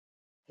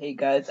Hey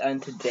guys,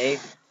 and today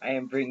I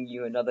am bringing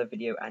you another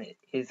video, and it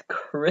is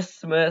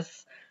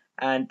Christmas.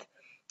 And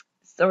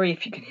sorry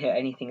if you can hear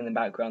anything in the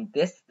background.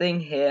 This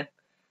thing here,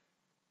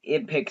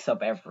 it picks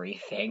up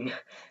everything.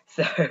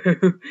 So,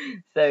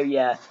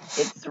 yeah,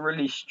 it's a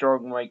really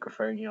strong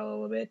microphone, you know, a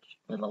little bit.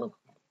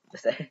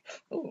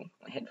 Oh,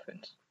 my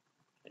headphones.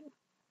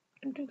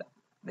 Don't do that.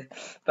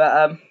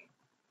 But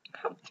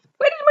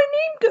where did my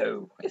name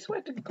go? I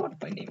swear to God,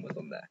 my name was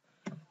on there.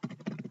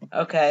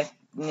 Okay,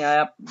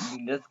 yeah,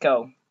 let's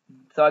go.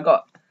 So I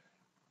got.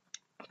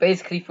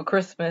 Basically, for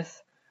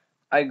Christmas,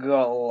 I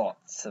got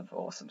lots of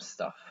awesome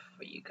stuff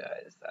for you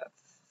guys.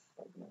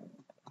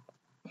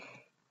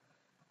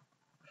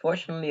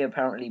 Fortunately,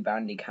 apparently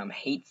Bandicam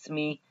hates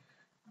me,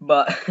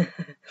 but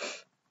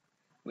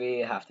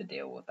we have to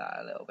deal with that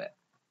a little bit.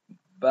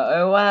 But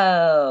oh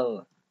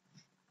well.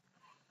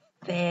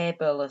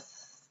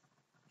 Fabulous.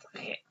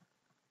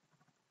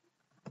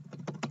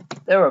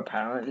 So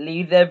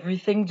apparently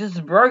everything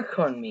just broke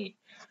on me.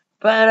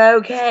 But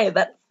okay,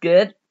 that's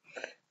good.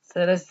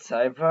 So let's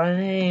type our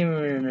name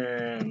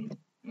in.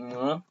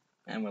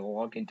 And we'll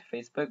log into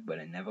Facebook, but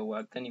it never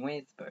worked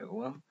anyways, but oh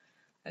well.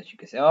 As you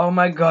can see, oh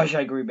my gosh,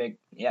 I grew big.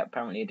 Yeah,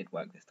 apparently it did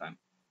work this time.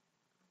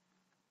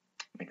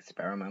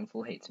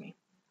 Experimental hates me,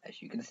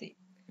 as you can see.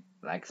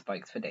 Like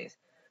spikes for days.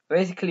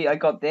 Basically, I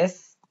got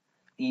this.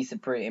 These are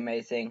pretty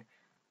amazing.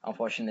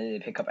 Unfortunately,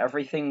 they pick up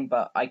everything,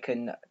 but I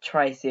can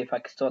try see if I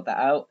can sort that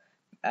out.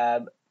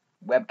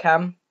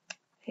 Webcam.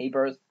 Hey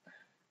bros.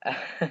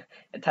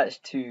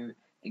 Attached to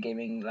the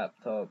gaming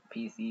laptop,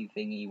 PC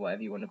thingy,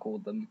 whatever you want to call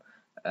them.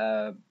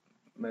 Nom.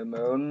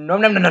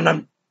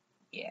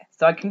 Yeah,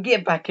 so I can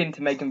get back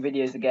into making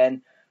videos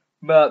again,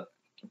 but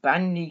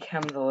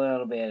Bandicam's a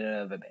little bit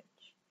of a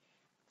bitch.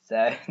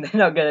 So they're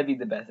not gonna be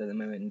the best at the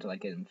moment until I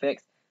get them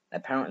fixed.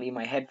 Apparently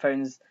my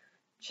headphones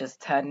just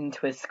turned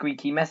into a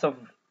squeaky mess of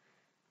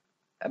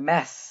a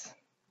mess.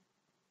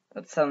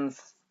 That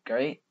sounds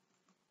great.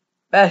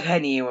 But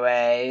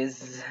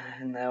anyways,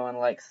 no one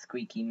likes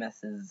squeaky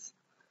messes,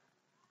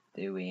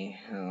 do we?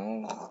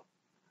 Oh,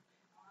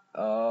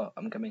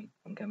 I'm coming.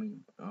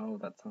 Oh,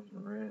 that sounds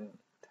real.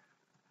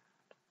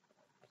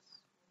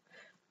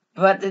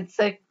 But it's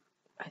I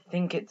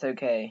think it's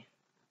okay.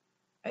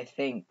 I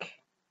think.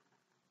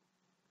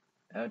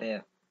 Oh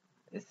dear.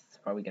 This is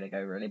probably gonna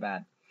go really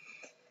bad.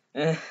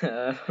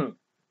 Okay,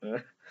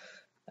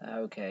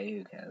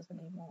 who cares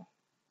anymore?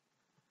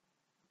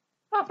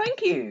 Oh,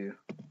 thank you!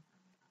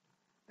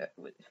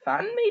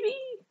 Fan, maybe?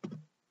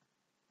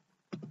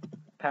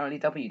 Apparently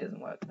W doesn't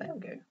work. There we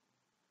go.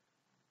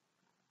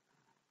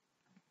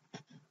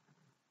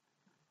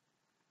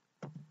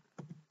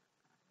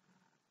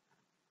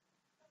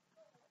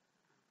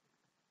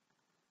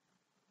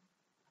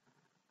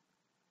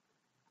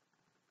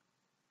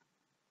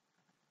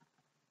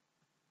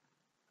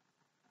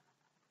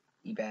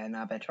 You better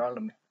not troll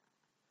them.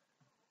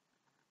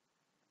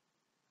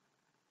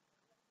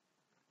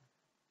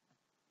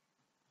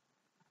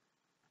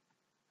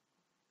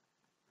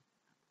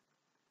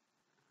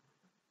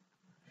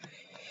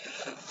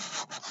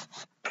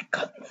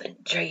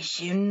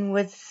 Concentration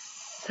was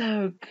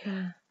so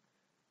good.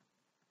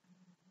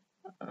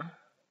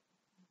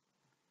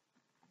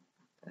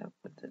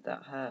 Did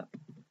that hurt?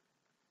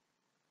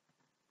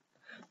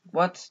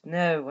 What?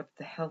 No, what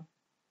the hell?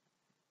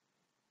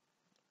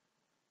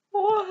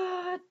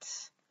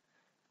 What?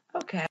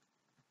 Okay.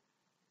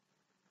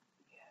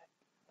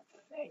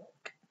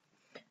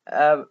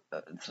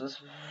 It's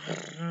just...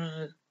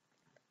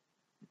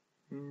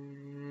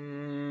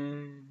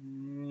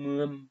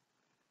 No!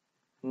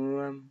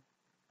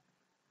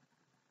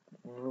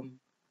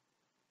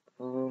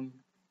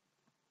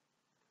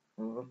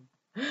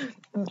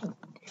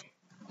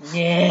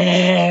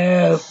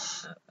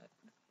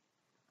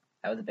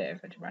 That was a bit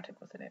over dramatic,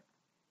 wasn't it?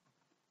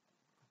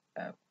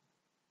 Oh.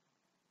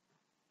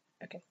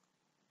 Okay.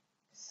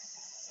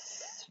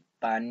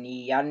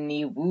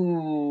 Spaniani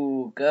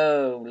woo!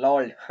 Go!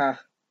 Lol! Huh.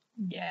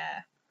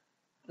 Yeah.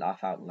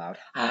 Laugh out loud.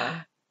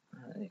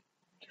 It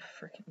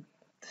freaking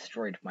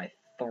destroyed my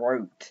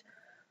throat.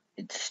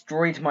 It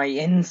destroyed my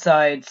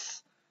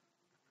insides.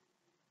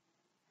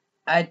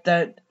 I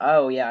don't.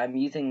 Oh yeah, I'm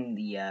using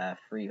the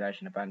free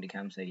version of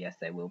Bandicam, so yes,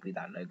 there will be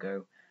that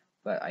logo,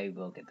 but I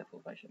will get the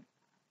full version.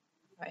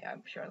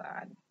 I'm sure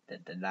that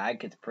the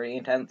lag is pretty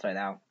intense right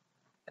now.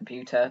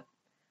 Computer,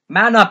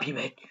 man up, you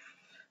bitch.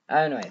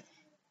 Anyway,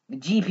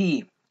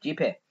 GP.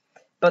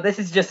 But this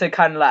is just a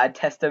kind of like a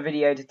tester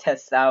video to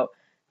test out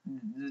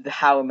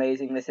how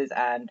amazing this is,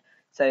 and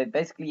so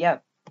basically, yeah.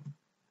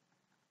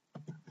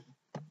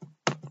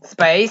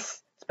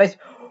 Space.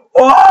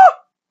 Oh!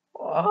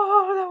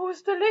 Oh, that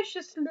was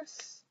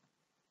deliciousness.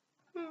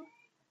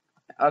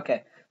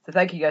 Okay, so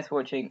thank you guys for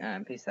watching,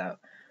 and peace out.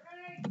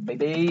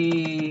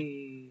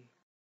 Bye-bye.